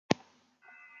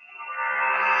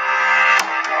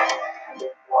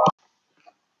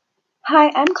Hi,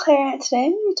 I'm Claire, and today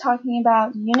I'm going to be talking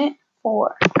about Unit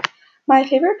 4. My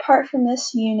favorite part from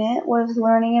this unit was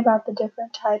learning about the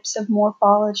different types of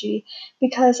morphology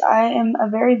because I am a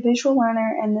very visual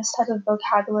learner, and this type of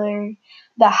vocabulary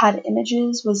that had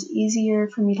images was easier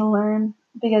for me to learn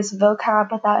because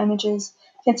vocab without images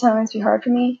can sometimes be hard for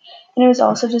me. And it was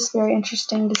also just very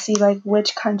interesting to see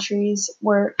which countries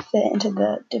were fit into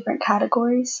the different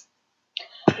categories.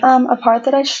 A part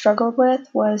that I struggled with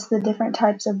was the different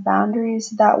types of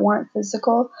boundaries that weren't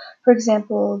physical. For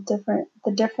example,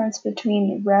 the difference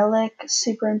between relic,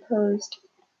 superimposed,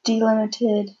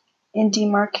 delimited, and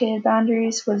demarcated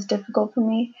boundaries was difficult for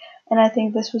me, and I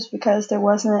think this was because there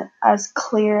wasn't as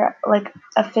clear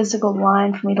a physical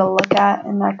line for me to look at,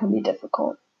 and that can be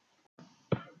difficult.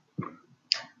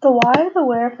 The why or the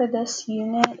where for this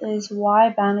unit is why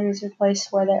boundaries are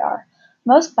placed where they are.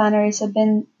 Most boundaries have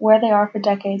been where they are for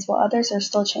decades, while others are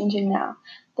still changing now.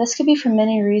 This could be for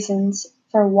many reasons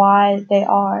for why they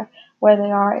are where they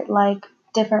are, like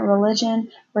different religion,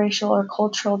 racial, or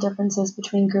cultural differences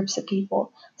between groups of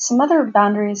people. Some other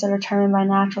boundaries are determined by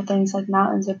natural things like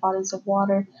mountains or bodies of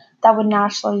water that would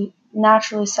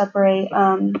naturally separate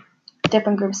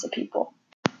different groups of people.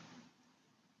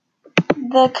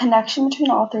 The connection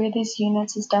between all three of these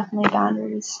units is definitely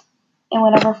boundaries, in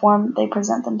whatever form they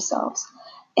present themselves.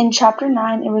 In Chapter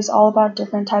 9, it was all about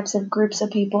different types of groups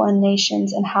of people and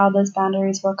nations and how those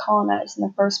boundaries were colonized in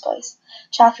the first place.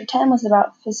 Chapter 10 was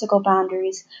about physical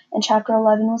boundaries, and Chapter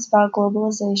 11 was about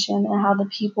globalization and how the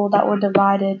people that were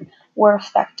divided were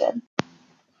affected.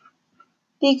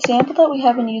 The example that we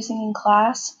have been using in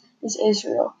class is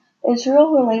Israel.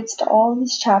 Israel relates to all of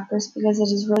these chapters because it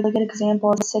is a really good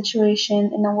example of a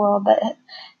situation in the world that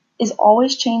is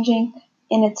always changing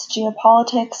in its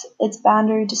geopolitics, its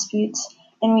boundary disputes,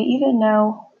 and we even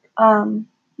know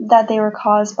that they were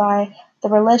caused by the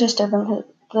religious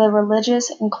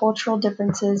and cultural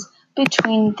differences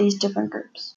between these different groups.